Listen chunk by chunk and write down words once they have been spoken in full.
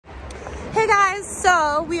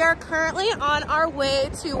So we are currently on our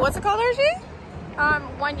way to, what's it called, Archie?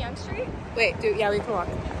 1 Yonge Street. Wait, dude, yeah, we can walk.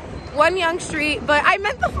 1 Yonge Street, but I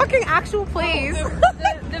meant the fucking actual place.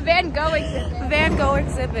 The Van Gogh exhibit. Van Gogh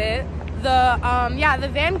exhibit. The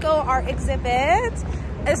Van Gogh art exhibit.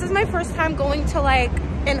 This is my first time going to like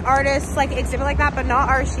an artist like exhibit like that, but not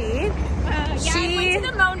Archie. I went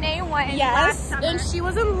to the Monet one last summer. And she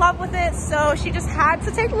was in love with it, so she just had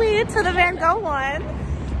to take me to the Van Gogh one.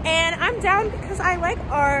 And I'm down because I like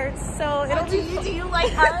art, so it'll be. Do you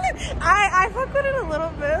like art? I fuck with it a little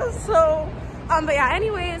bit, so but yeah.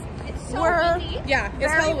 Anyways, it's so windy. Yeah,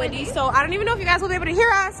 it's hella windy. So I don't even know if you guys will be able to hear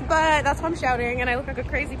us, but that's why I'm shouting, and I look like a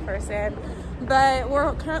crazy person. But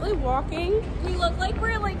we're currently walking. We look like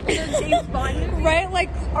we're like in a James Bond movie. Right, like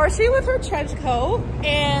Archie with her trench coat,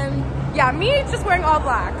 and yeah, me just wearing all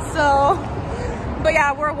black. So, but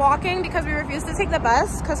yeah, we're walking because we refuse to take the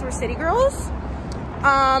bus because we're city girls.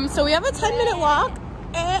 So we have a 10-minute walk,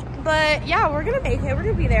 but yeah, we're gonna make it. We're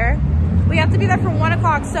gonna be there. We have to be there for 1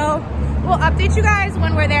 o'clock, so we'll update you guys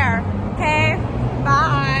when we're there. Okay,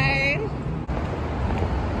 bye.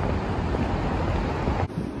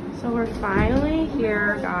 So we're finally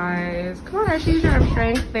here, guys. Come on, Archie, use your arm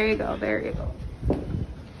strength. There you go. There you go.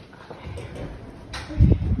 Okay.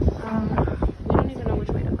 We don't even know which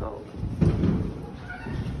way to go.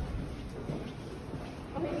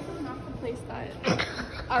 Okay, this is not the place that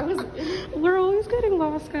We're always getting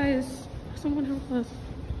lost, guys. Someone help us.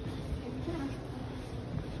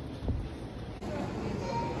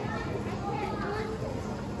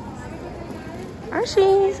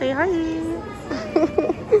 Archie, say hi.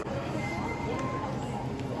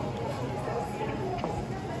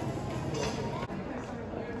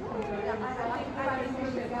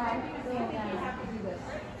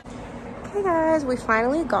 Okay guys, we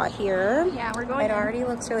finally got here. Yeah, we're going. It already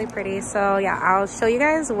looks really pretty, so yeah, I'll show you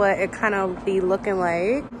guys what it kind of be looking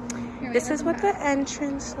like. This is what the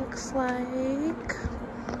entrance looks like.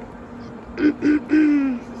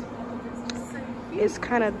 It's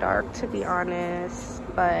kind of dark, to be honest,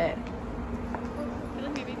 but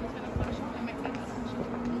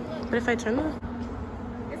what if I turn the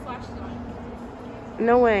Your flash is on.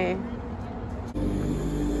 No way.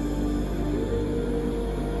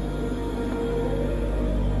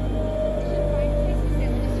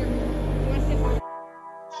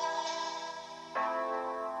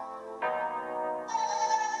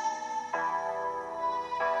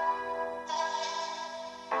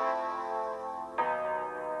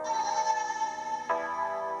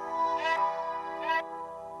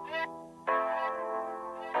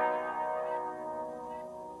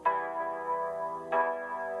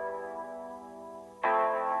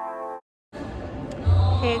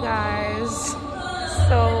 Hey guys,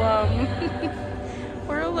 so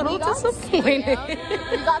we're a little disappointed.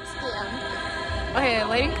 We got scammed. Okay, the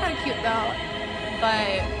lighting kind of cute though,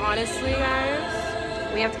 but honestly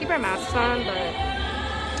guys, we have to keep our masks on, but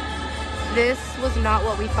this was not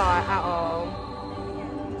what we thought at all.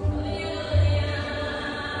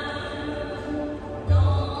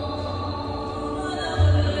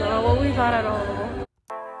 Not what we thought at all.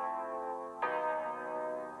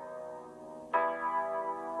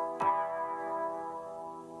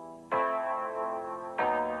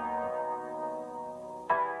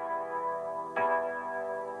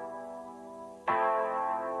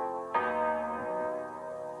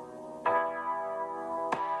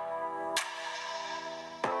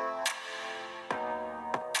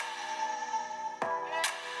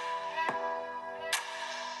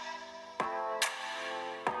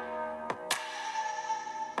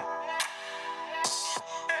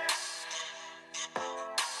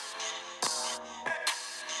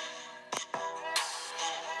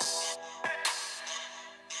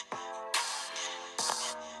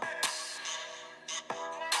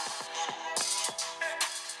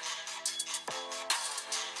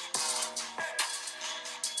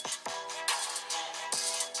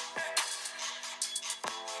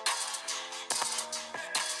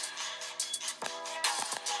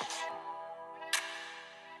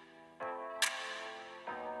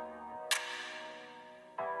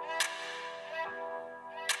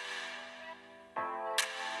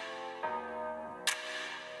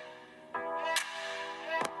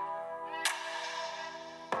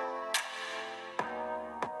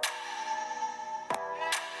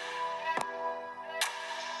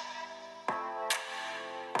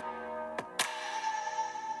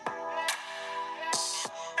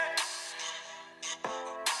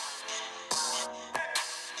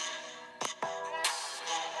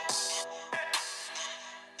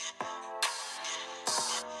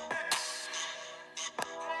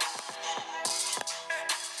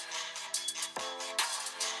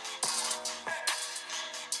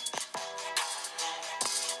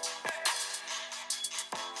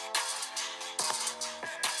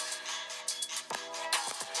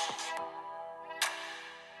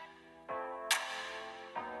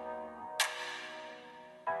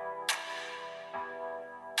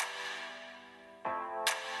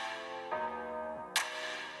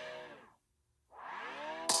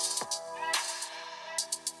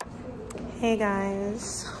 Hey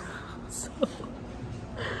guys, so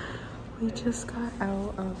we just got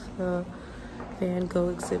out of the Van Gogh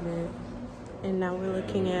exhibit and now we're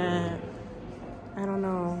looking at, I don't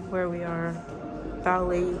know where we are,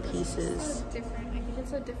 ballet pieces. Different. I think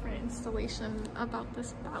it's a different installation about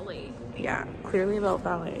this ballet. Yeah, clearly about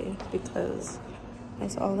ballet because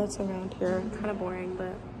that's all that's around here. Kind of boring,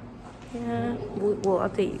 but yeah, we'll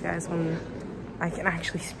update you guys when I can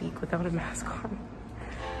actually speak without a mask on.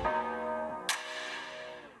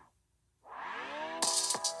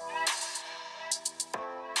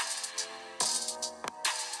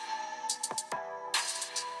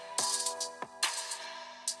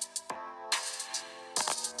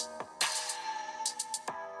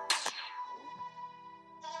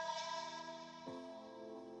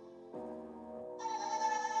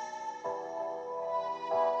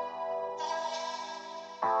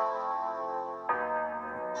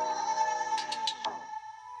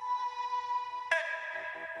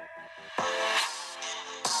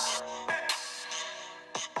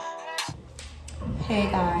 Hey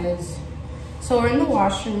guys, so we're in the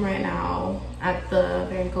washroom right now at the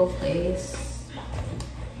Van Gogh place,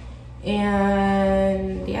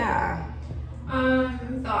 and yeah.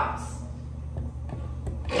 Thoughts?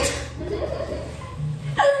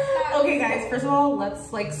 Okay guys, first of all,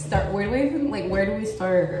 let's like start, where do we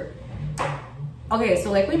start? Okay, so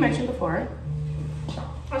like we mentioned before.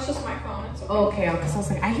 That's just my phone, it's okay. Because I was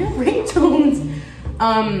like, I hear ringtones.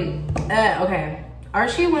 Okay.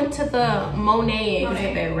 Archie went to the Monet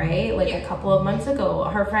exhibit, right? Like a couple of months ago.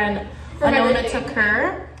 Her friend Anona took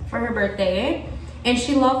her for her birthday and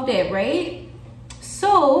she loved it, right?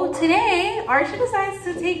 So today, Archie decides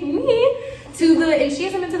to take me to the, and she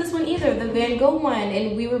hasn't been to this one either, the Van Gogh one.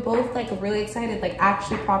 And we were both like really excited, like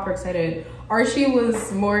actually proper excited. Archie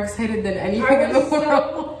was more excited than anything in the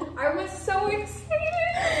world. I was so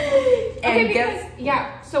excited. And okay,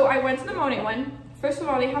 yeah, so I went to the Monet one. First of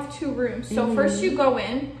all, they have 2 rooms. So first you go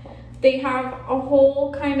in, they have a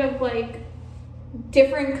whole kind of like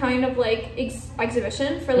different kind of like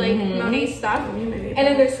exhibition for like Monet stuff. And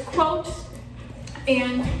then there's quotes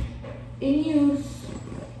and in use.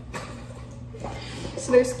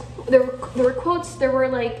 So there were quotes, there were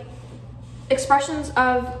like expressions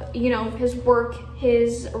of, you know, his work,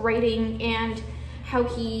 his writing, and how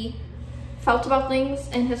he felt about things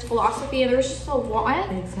and his philosophy, and there was just a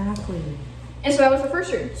lot. Exactly. And so that was the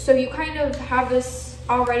first room. So you kind of have this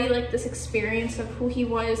already, like this experience of who he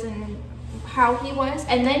was and how he was.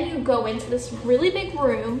 And then you go into this really big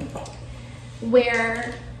room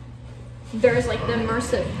where there's like the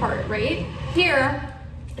immersive part, right? Here,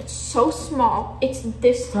 it's so small. It's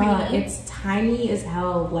this tiny. It's tiny as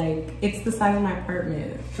hell. Like, it's the size of my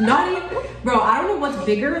apartment. Not even, bro, I don't know what's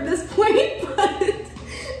bigger at this point, but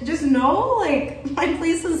just know, like, my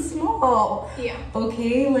place is small. Yeah.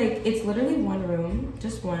 Okay, like, it's literally 1 room,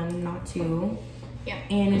 just 1, not 2. Yeah.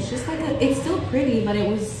 And it's just like it's still pretty, but it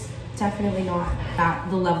was definitely not at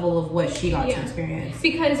the level of what she got to experience.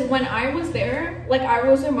 Because when I was there, like, I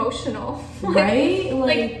was emotional. Right?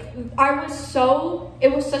 Like I was so,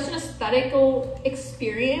 it was such an aesthetical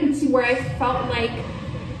experience where I felt like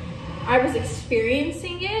I was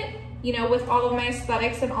experiencing it, you know, with all of my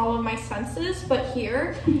aesthetics and all of my senses, but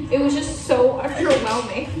here it was just so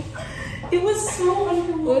underwhelming. It was so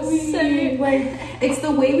underwhelming. Like, it's the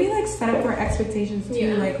way we like set up our expectations too.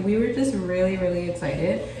 Yeah. Like, we were just really, really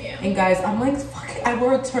excited. Yeah. And guys, I'm like, fuck it, I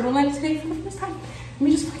wore a turtleneck today for the first time. Let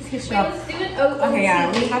me just fucking take a shot. Let's do it. Okay,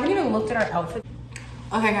 yeah, we haven't even looked at our outfit.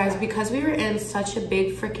 Okay, guys, because we were in such a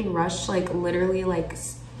big freaking rush, like literally like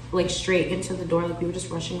straight into the door, like we were just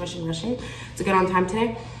rushing to get on time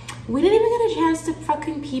today. We didn't even get a chance to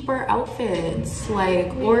fucking peep our outfits,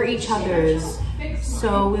 like, or each other's.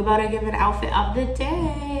 So we about to give an outfit of the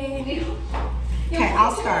day. Okay,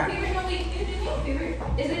 I'll start. Can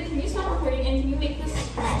you stop recording and can you make this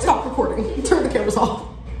smaller? Stop recording. Turn the cameras off.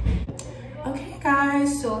 Okay,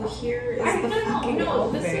 guys, so here is the fucking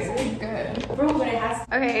outfit. This isn't good. Bro, but it has.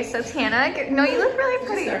 Okay, so Tana, no, you look really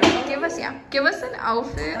pretty. Give us an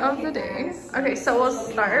outfit of the day. Okay, so we'll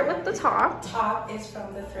start with the top. Top is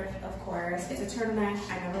from the thrift, of course. It's a turtleneck.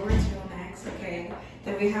 I never wear turtlenecks, okay?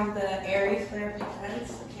 Then we have the airy flare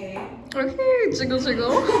pants, okay? Okay, jiggle.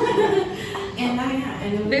 And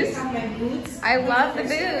then we have my boots. I love the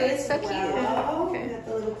boots, so cute. Okay. Got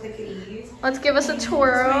the little clickities. Let's give us a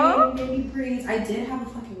twirl. Mini braids. I did have a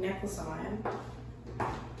fucking necklace on.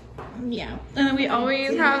 Yeah, and then we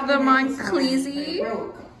always have the Monclesi.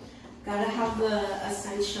 Gotta have the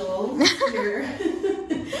essentials here.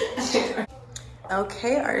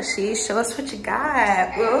 Okay, Archie, show us what you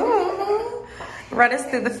got. Ooh. Run us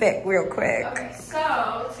through the fit real quick. Okay,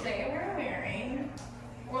 so today we're wearing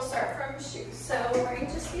shoes. So we're wearing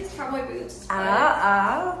just these cowboy boots.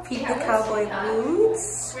 Peep the cowboy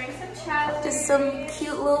boots. Wearing some trousers. Just some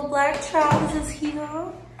cute little black trousers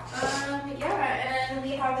here. Yeah, and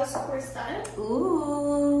we have this corset.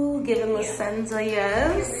 Ooh, giving Licenza,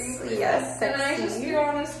 yes. Yes, sexy. And I just threw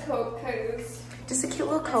on this coat because... Just a cute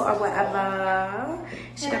little coat or whatever.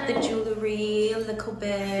 She got the jewelry, little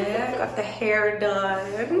bit, got the hair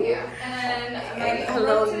done. Yeah, and her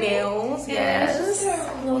little nails, yes.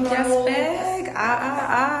 Little dress bag,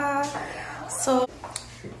 So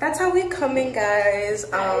that's how we coming, guys.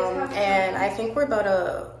 And I think we're about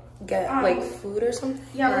to get like food or something.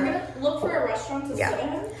 Yeah, we're gonna look for a restaurant to sit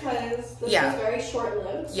in because this is very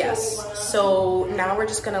short-lived. Yes. So now we're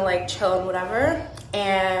just gonna like chill and whatever.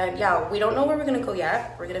 And yeah, we don't know where we're gonna go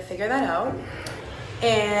yet. We're gonna figure that out.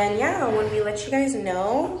 And yeah, when we let you guys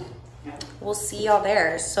know, we'll see y'all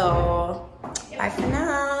there. So bye for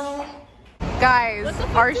now. Guys,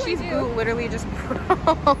 Archie's boot literally just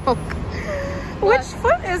broke. Which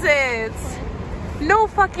foot is it? No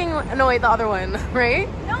fucking, no wait, the other one, right?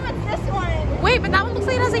 No, it's this one. Wait, but that one looks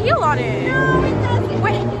like it has a heel on it. No, it doesn't.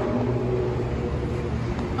 Wait.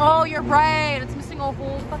 Oh, you're right. It's missing a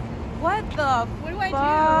whole fucking, what the What do I do?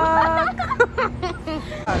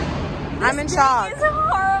 I'm in shock. This is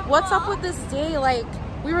horrible. What's up with this day? Like,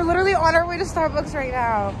 we were literally on our way to Starbucks right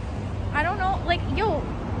now. I don't know, like, yo.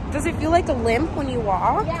 Does it feel like a limp when you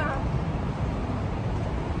walk? Yeah.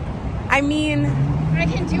 I mean, I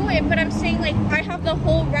can do it, but I'm saying, like, I have the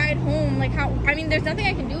whole ride home. Like, how, I mean, there's nothing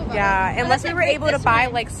I can do about it. Yeah, unless we were able to buy,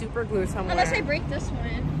 one. like, super glue somewhere. Unless I break this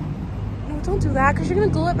one. No, don't do that, because you're going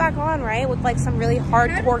to glue it back on, right? With, like, some really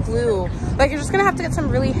hardcore glue. Like, you're just going to have to get some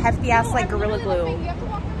really hefty-ass, like, Gorilla Glue. You have to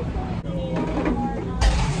walk really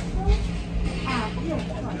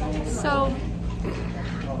slowly. So,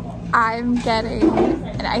 I'm getting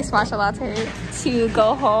an iced matcha latte to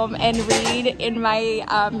go home and read in my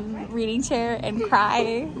reading chair and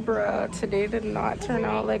cry. Bruh, today did not turn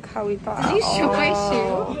out like how we thought. Did you show my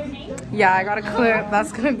shoe? Yeah, I got a clip.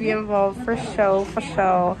 That's gonna be involved for show, for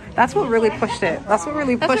show. That's what really pushed it. That's what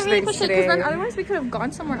really pushed things today. Because otherwise we could have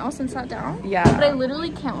gone somewhere else and sat down. Yeah. But I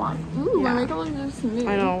literally can't walk. Ooh, Yeah. my makeup looks smooth.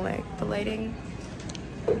 I know, like the lighting.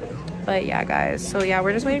 But yeah, guys. So yeah,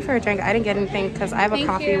 we're just waiting for a drink. I didn't get anything because I have a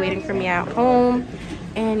coffee waiting for me at home.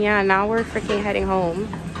 And yeah, now we're freaking heading home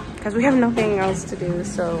because we have nothing else to do.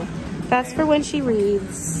 So that's for when she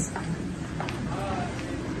reads.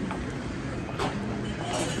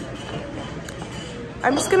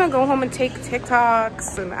 I'm just gonna go home and take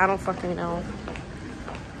TikToks and I don't fucking know.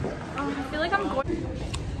 I feel like I'm going.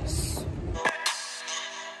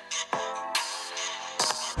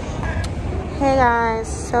 Hey guys,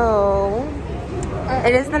 so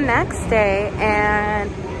it is the next day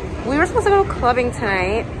and we were supposed to go clubbing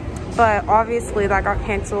tonight, but obviously that got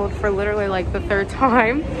canceled for literally like the third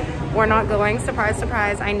time. We're not going. Surprise,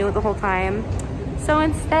 surprise. I knew it the whole time. So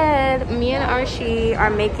instead, me and Archie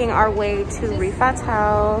are making our way to Rifat's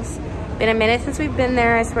house. Been a minute since we've been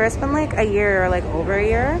there. I swear it's been like a year or like over a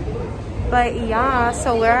year. But yeah,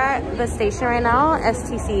 so we're at the station right now,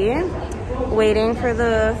 STC, waiting for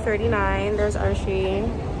the 39. There's Archie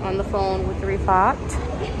on the phone with Rifat.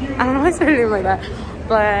 I don't know why I started doing like that.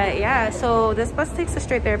 But yeah, so this bus takes us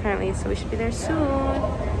straight there apparently, so we should be there soon.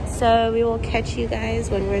 So we will catch you guys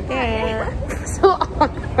when we're there. So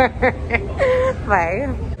awkward. Bye.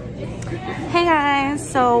 Hey guys,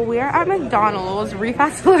 so we're at McDonald's.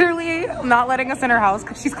 Rifat's literally not letting us in her house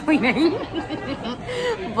because she's cleaning.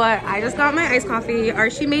 But I just got my iced coffee.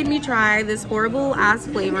 Archie made me try this horrible ass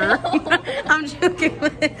flavor. I'm joking.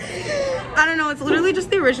 I don't know, it's literally just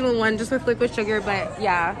the original one, just with liquid sugar. But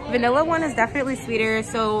yeah, vanilla one is definitely sweeter.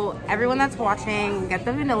 So everyone that's watching, get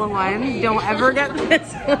the vanilla one. Don't ever get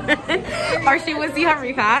this one. Archie, was you have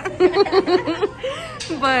Rifat?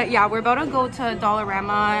 But yeah, we're about to go to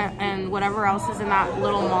Dollarama and whatever else is in that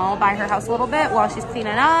little mall by her house a little bit while she's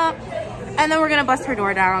cleaning up. And then we're gonna bust her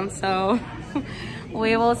door down. So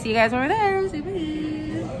we will see you guys when we're there. Say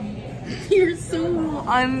bye. You're so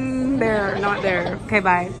there, not there. Okay,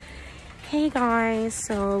 bye. Hey guys,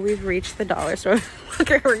 so we've reached the dollar store. Look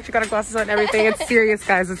at her, she got her glasses on and everything. It's serious,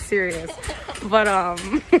 guys, it's serious. But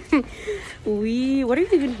what are you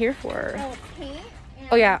even here for? Oh, paint.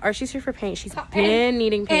 Oh yeah, Archie's here for paint. She's been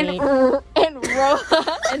needing paint.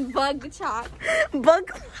 And bug chalk.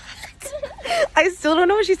 Bug what? I still don't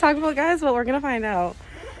know what she's talking about, guys, but we're gonna find out.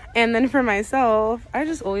 And then for myself, I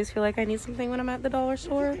just always feel like I need something when I'm at the dollar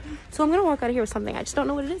store. So I'm gonna walk out of here with something. I just don't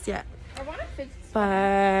know what it is yet. I want to fix.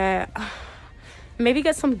 But maybe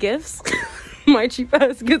get some gifts. My cheap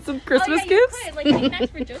ass, get some Christmas gifts. Could. Like,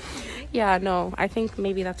 next for Josie. Yeah, no, I think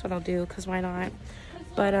maybe that's what I'll do, because why not?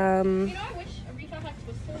 But I wish Aretha had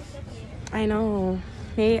Twister. I know,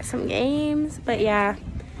 maybe get some games. But yeah,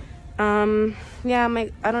 yeah,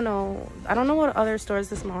 I don't know what other stores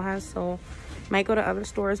this mall has, so might go to other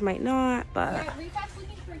stores, might not. But Yeah, Aretha's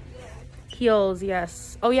looking for heels,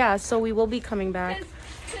 yes. Oh yeah, so we will be coming back.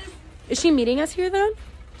 Is she meeting us here then?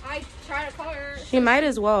 I tried to call her. She might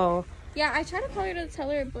as well. Yeah, I tried to call her to tell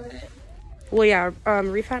her, but Well, yeah,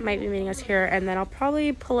 Refat might be meeting us here, and then I'll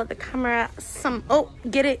probably pull up the camera.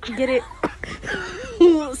 Get it.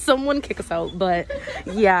 Someone kick us out, but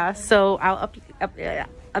yeah. So I'll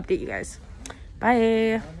update you guys.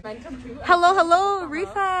 Bye. Hello,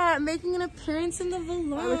 Refat making an appearance in the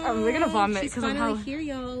vlog. We're gonna vomit She's because of finally how. here,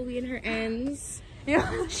 y'all. We in her ends.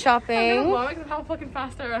 Yeah. Shopping. Vomit because of how fucking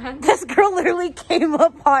fast I ran. This girl literally came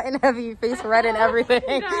up hot and heavy, face red and everything.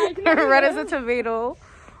 Red as a tomato.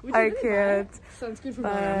 I can't. Sounds good for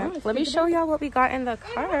Let me show y'all what we got in the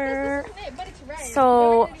cart.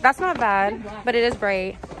 So that's not bad, but it is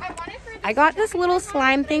bright. I got this little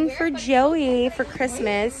slime thing for Joey for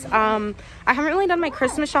Christmas. I haven't really done my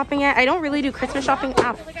Christmas shopping yet. I don't really do Christmas shopping.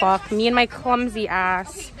 Ah, fuck me and my clumsy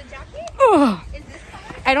ass. Ugh.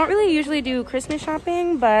 I don't really usually do Christmas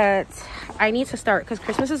shopping, but I need to start because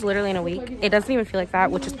Christmas is literally in a week. It doesn't even feel like that,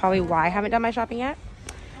 which is probably why I haven't done my shopping yet.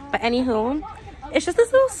 But anywho, it's just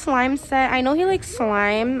this little slime set. I know he likes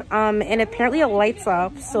slime, and apparently it lights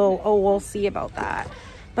up, so we'll see about that.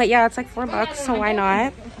 But yeah, it's like $4, so why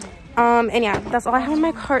not? And yeah, that's all I have in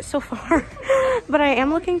my cart so far. But I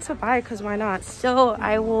am looking to buy because why not? So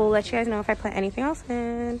I will let you guys know if I put anything else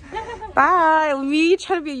in. Bye. Me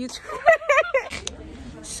trying to be a YouTuber.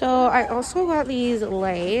 So I also got these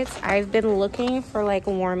lights. I've been looking for like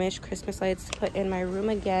warmish Christmas lights to put in my room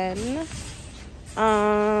again.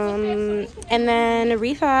 And then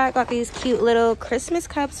Aretha got these cute little Christmas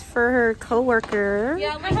cups for her co-worker.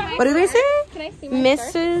 What do they say? Can I see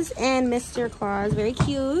Mrs. and Mr. Claus. Very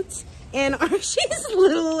cute. And Archie's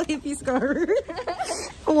little hippie scarf.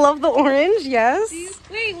 Love the orange, yes.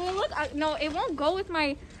 Wait, well look, no, it won't go with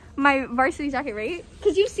my varsity jacket, right?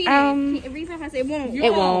 Because you've seen it. Aretha has it. It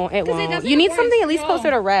won't. It won't. You need something at least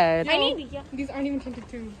closer to red. I need it. These aren't even tinted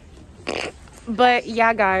too. But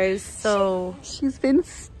yeah, guys, so She's been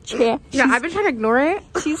yeah, I've been trying to ignore it.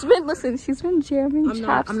 she's been jamming I'm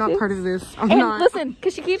not part of this. I'm and not. listen,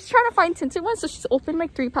 because she keeps trying to find tinted ones, so she's opened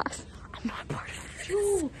like 3 packs. I'm not part of this.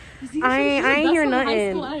 I ain't hear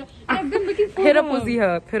nothing. I've been looking for Hit up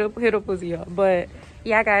Wizzy Hub. But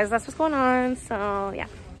yeah, guys, that's what's going on. So yeah,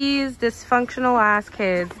 these dysfunctional ass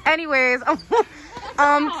kids. Anyways,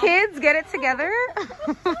 kids, get it together.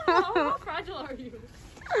 How fragile are you?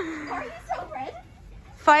 Are you so red?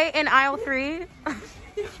 Fight in aisle 3.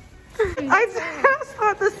 I just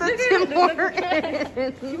thought this said Tim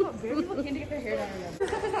Hortons.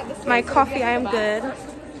 My coffee, I am good.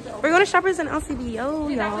 We're going to Shoppers in LCBO,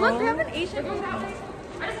 y'all. Look, we have an Asian house.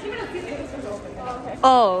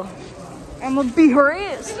 Oh, I'm gonna be her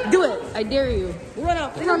ass. do it. I dare you. Run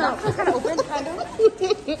up. Run up. Kind of open, kind of.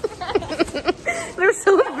 They're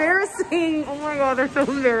so embarrassing. Oh my god, they're so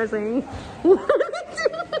embarrassing. You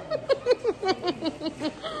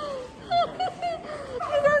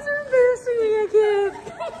guys are embarrassing me. I can't.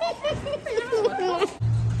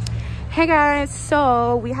 Hey guys,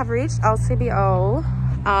 so we have reached LCBO.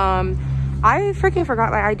 I freaking forgot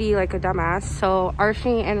my ID like a dumbass. So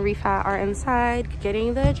Archie and Refat are inside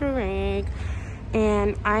getting the drink.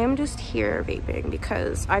 And I am just here vaping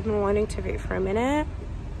because I've been wanting to vape for a minute.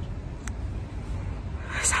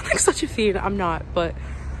 I sound like such a fiend. I'm not, but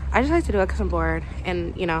I just like to do it because I'm bored.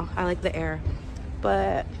 And, you know, I like the air.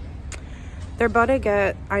 But they're about to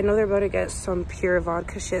get, I know they're about to get some pure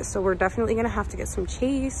vodka shit. So we're definitely going to have to get some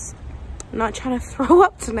Chase. I'm not trying to throw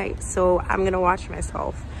up tonight. So I'm going to watch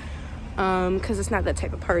myself. Because it's not that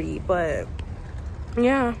type of party. But,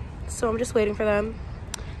 yeah. So I'm just waiting for them.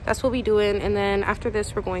 That's what we're doing. And then after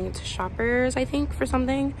this, we're going into Shoppers, I think, for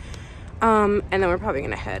something. And then we're probably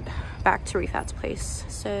going to head back to Refat's place.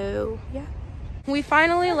 So, yeah. We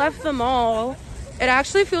finally left the mall. It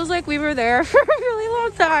actually feels like we were there for a really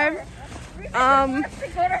long time.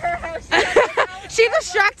 She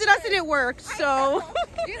distracted us and it worked, so.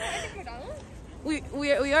 we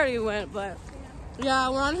already went, but yeah,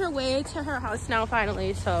 we're on her way to her house now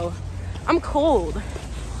finally, so. I'm cold.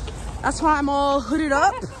 That's why I'm all hooded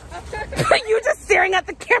up. You just staring at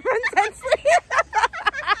the camera intensely.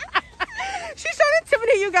 She's trying to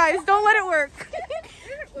intimidate you guys. Don't let it work.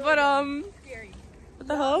 But what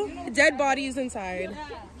the hell? Dead bodies inside.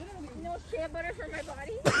 No shea butter for my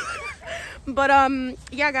body. But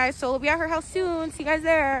yeah, guys. So we'll be at her house soon. See you guys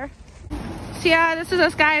there. So yeah, this is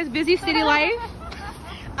us guys. Busy city life.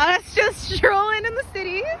 Us just strolling in the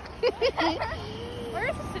city. Where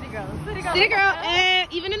is the city girl? City girl,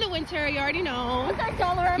 and even in the winter, you already know. With our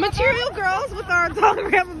Dollarama Material girls with our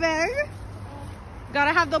Dollarama bag.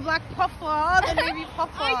 Gotta have the black puffer, the navy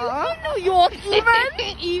puffer. Are you from New York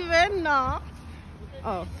even? Even, no.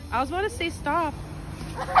 Oh, I was about to say stop.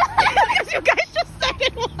 Because you guys just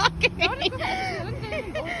started walking. I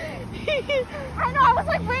know, I was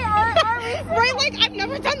like, wait, are we? Right, like, I've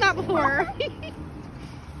never done that before.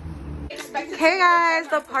 Hey guys,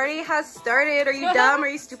 the party has started. Are you dumb? Are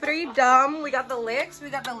you stupid? Are you dumb? We got the licks, we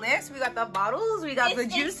got the bottles, we got the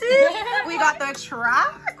juices, we got the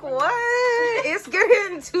track. What? It's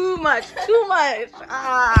getting too much.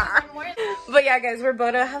 Ah. But yeah, guys, we're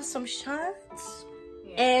about to have some shots.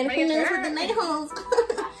 And who knows what the night holds.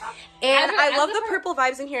 And I love the purple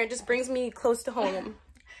vibes in here. It just brings me close to home.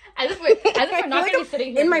 As if we're not gonna be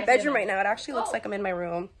sitting here in my bedroom right now. It actually looks like I'm in my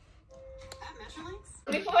room.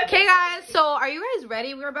 Okay guys, so are you guys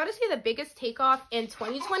ready? We're about to see the biggest takeoff in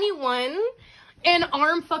 2021. An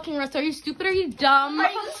arm fucking wrist. Are you stupid? Are you dumb?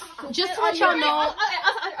 Just to let y'all know,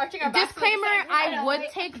 disclaimer, I would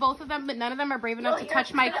take both of them, but none of them are brave enough to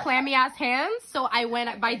touch my clammy ass hands, so I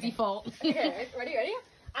went by default. Okay, ready?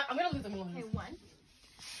 I'm gonna lose. Okay, one.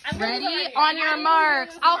 Ready? On your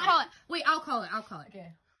marks. I'll call it. Wait, I'll call it.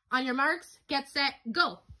 Okay. On your marks, get set,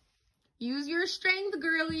 go. Use your strength,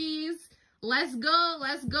 girlies. Let's go.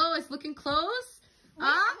 It's looking close.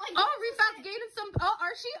 Oh, Rifat's gaining some. Oh,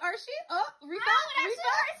 are she? Oh,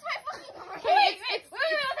 Rifat.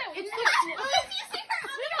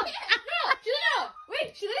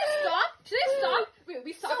 Wait, she didn't stop. Wait,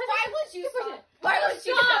 we stopped. So why would you stop? Why would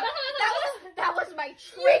you stop? That was my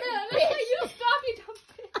trick, bitch. You stop, you dumb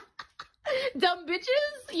bitch. Dumb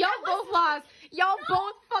bitches. Y'all both lost. Y'all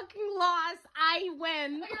both fucking lost. I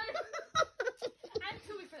win. I'm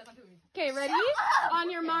 2 weeks for this. Okay, ready? On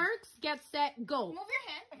your marks, get set, go. Move your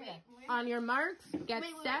hand. Okay. On your marks, get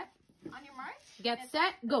set. On your mark. Get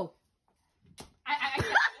set, go. I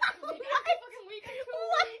fucking weak.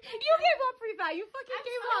 What? You gave up, Rifat. You fucking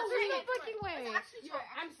gave up. There's no fucking way.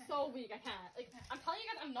 I'm so weak. I can't. Like, I'm telling you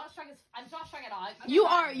guys, I'm not strong at all. You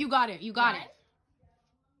are. You got it. 2,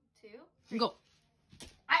 3. Go.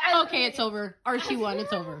 Okay, it's over. Archie won.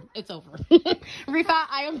 It's over. Rifat,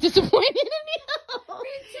 I am disappointed in you.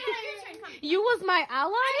 You was my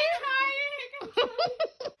ally?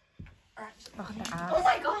 Oh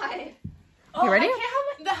my god. You ready?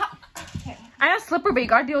 I have a slipper, but you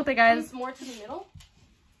gotta deal with it, guys. More to the middle.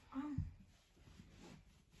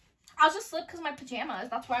 I'll just slip because my pajamas.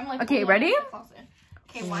 That's why I'm like. Okay, ready?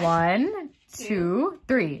 Okay, 1, 2,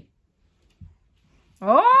 3.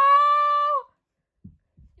 Oh!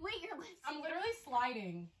 Wait, your lips. I'm literally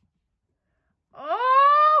sliding.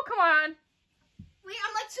 Oh, come on. Wait,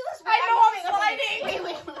 I'm like to this way. I know I'm sliding.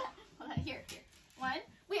 Wait. Hold on. Here. 1.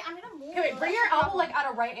 Wait, I'm gonna move. Okay, wait, bring your elbow like at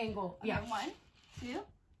a right angle. Okay, Yeah. 1, 2,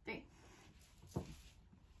 3.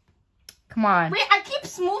 Come on. Wait, I keep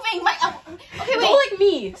moving my elbow. Okay, Go like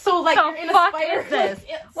me. So like What you're the in a fuck spider. is this? So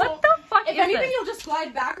What the fuck if is anything, this? you'll just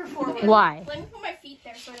slide back or forward. Why? Let me put my feet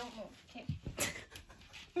there so I don't move. Okay.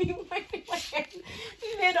 You might be like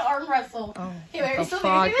mid arm wrestle. Oh, Okay, wait, are you what still the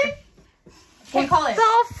doing fuck? anything? Okay, call it.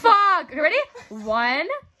 The fuck? Okay, ready? 1,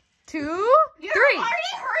 2, 3. You're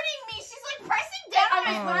already hurting me. She's like pressing down on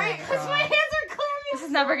Oh my my foot because God. my hands are clearly. This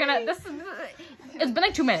is never gonna. It's been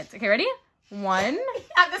like 2 minutes. Okay, ready? 1.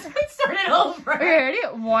 At this point, start it over. Okay, ready?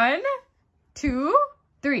 1, 2,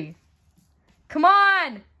 3. Come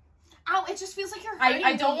on. Ow! It just feels like you're hurting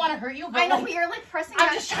I don't me. want to hurt you, but I know, like, but you're like pressing. I'm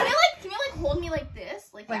down. just Can you hold me like this,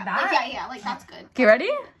 like that? that? Yeah, like that's good. Okay, ready?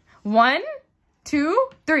 1, 2,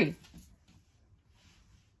 3.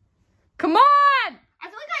 Come on. I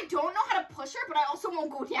feel like I don't know how to push her, but I also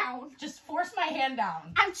won't go down. just force my hand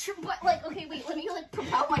down. I'm true, but like, okay, wait, let me like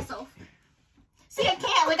propel myself. See, I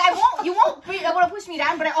can't. Like, I won't. You won't be able to push me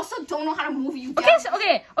down, but I also don't know how to move you down.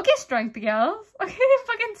 Okay, okay, strength, girls. Okay,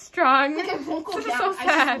 fucking strong. Like, I won't go This is down. so I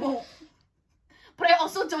sad. just won't. But I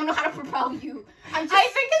also don't know how to propel you. I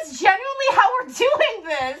think it's genuinely how we're doing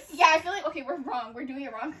this. Yeah, I feel like, okay, we're wrong. We're doing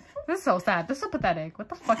it wrong. This is so sad. This is so pathetic. What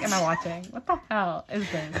the fuck am I watching? What the hell is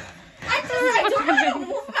this? I don't know how to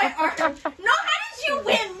move my arm. No, how did you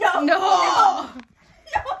win? No. No.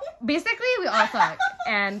 No. Basically, we all suck,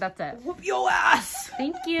 and that's it. Whoop your ass.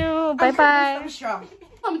 Thank you. Bye bye. I'm strong.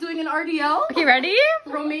 I'm doing an RDL. Okay, ready?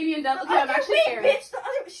 Romanian death. Okay, I'm actually scared. Bitch, the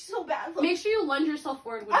other, she's so bad. Look. Make sure you lunge yourself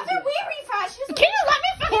forward. When Other you do it. way fast. She's Can you let me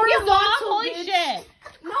fucking get lost? Horizontal, Holy bitch. shit!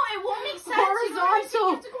 No, it won't make sense. Horizontal.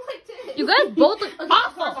 You have to go like this. You guys both look Okay,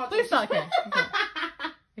 awful. horizontal. Please stop. Okay.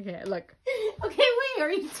 Okay, look. Okay, wait.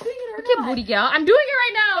 Are you doing it or Okay, not? booty girl. I'm doing it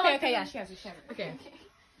right now. Okay, yeah, she has it. Okay.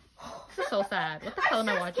 This is so sad. What the hell am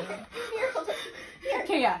I watching? Here, hold it. Here.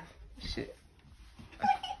 Okay, yeah. Shit.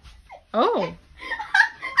 Oh.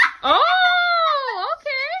 Oh,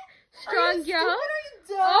 okay. Strong girl.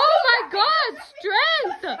 Oh my god,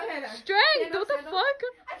 strength. Okay, then. Strength. What the Stand up. fuck?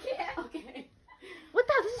 I can't. Okay. What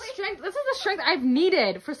the hell? This is strength. This is the strength I've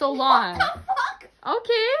needed for so long. Fuck.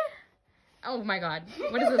 Okay. Oh my god.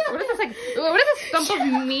 What is this? What is this like? What is this lump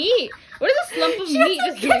of meat? What is this lump of meat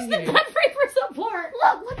just doing here? Pray for support.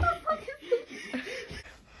 Look, what the fuck is this?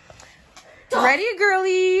 Ready,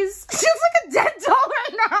 girlies? She looks like a dead doll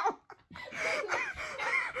right now.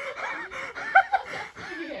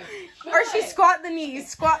 Or she squat the knees.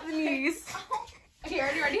 Squat the knees. Okay,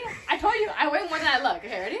 ready? I told you, I weigh more than I look.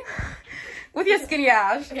 Okay, ready? With your skinny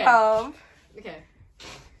ass. Okay. Okay.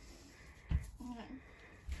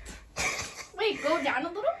 Wait, go down a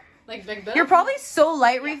little? Like big bit? You're probably so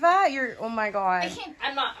light, Riva. You're. Oh my god. I can't.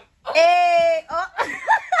 I'm not. Hey. Oh. You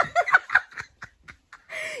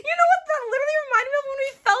know what? That literally reminded me of when we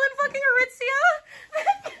fell in fucking Aritzia.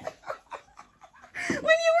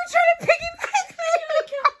 When you were trying to piggyback me.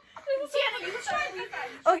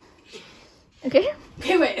 Okay.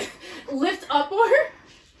 Okay, wait. Lift up more?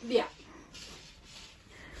 Yeah.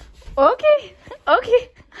 Okay. Okay.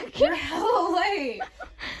 You're hella light.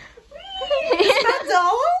 That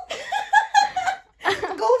doll?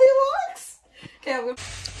 Goldilocks? Okay,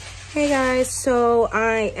 hey guys, so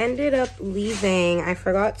I ended up leaving. I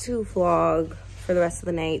forgot to vlog for the rest of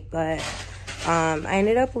the night, but I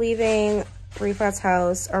ended up leaving Rifat's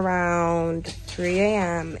house around 3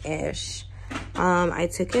 a.m.-ish. I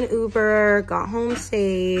took an Uber, got home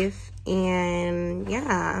safe, and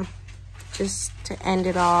yeah, just to end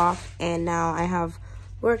it off. And now I have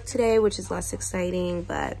work today, which is less exciting,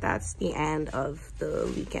 but that's the end of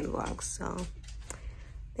the weekend vlog. So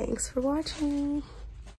thanks for watching.